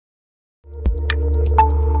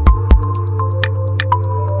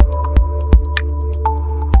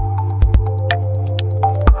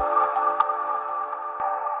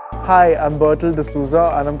Hi, I'm Bertil D'Souza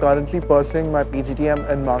and I'm currently pursuing my PGDM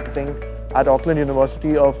in marketing at Auckland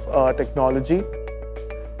University of Technology.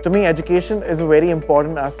 To me, education is a very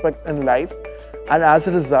important aspect in life, and as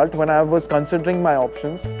a result, when I was considering my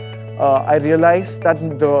options, I realized that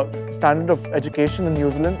the standard of education in New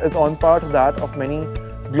Zealand is on par to that of many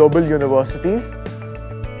global universities.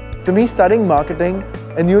 To me, studying marketing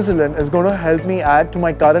in New Zealand is going to help me add to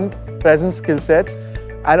my current present skill sets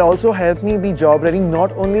and also help me be job ready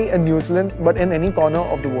not only in New Zealand but in any corner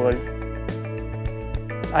of the world.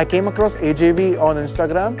 I came across AJV on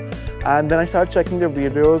Instagram and then I started checking their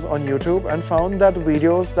videos on YouTube and found that the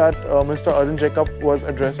videos that Mr. Arun Jacob was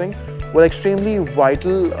addressing were extremely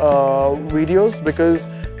vital videos because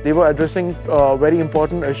they were addressing very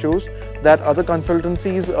important issues that other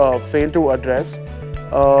consultancies fail to address.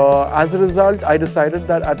 As a result, I decided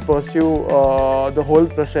that I'd pursue the whole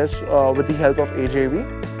process with the help of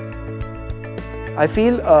AJV. I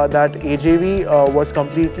feel that AJV was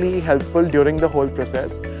completely helpful during the whole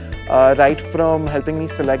process, right from helping me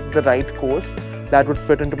select the right course that would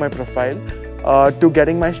fit into my profile, to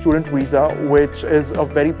getting my student visa, which is a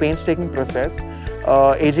very painstaking process.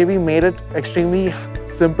 AJV made it extremely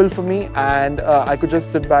simple for me, and I could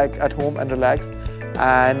just sit back at home and relax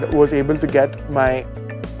and was able to get my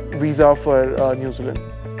visa for New Zealand.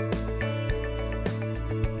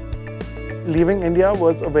 Leaving India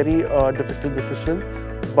was a very difficult decision,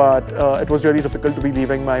 but it was really difficult to be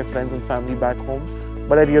leaving my friends and family back home.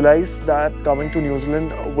 But I realized that coming to New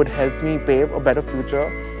Zealand would help me pave a better future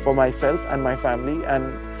for myself and my family,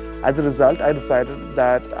 and as a result, I decided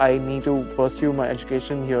that I need to pursue my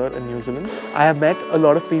education here in New Zealand. I have met a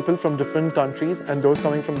lot of people from different countries and those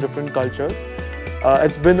coming from different cultures.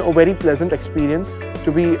 It's been a very pleasant experience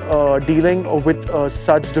to be dealing with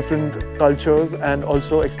such different cultures and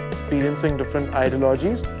also experiencing different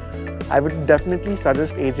ideologies. I would definitely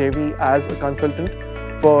suggest AJV as a consultant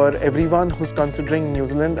for everyone who's considering New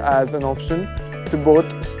Zealand as an option to both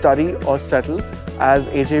study or settle, as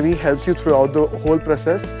AJV helps you throughout the whole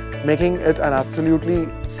process, making it an absolutely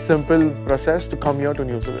simple process to come here to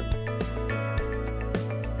New Zealand.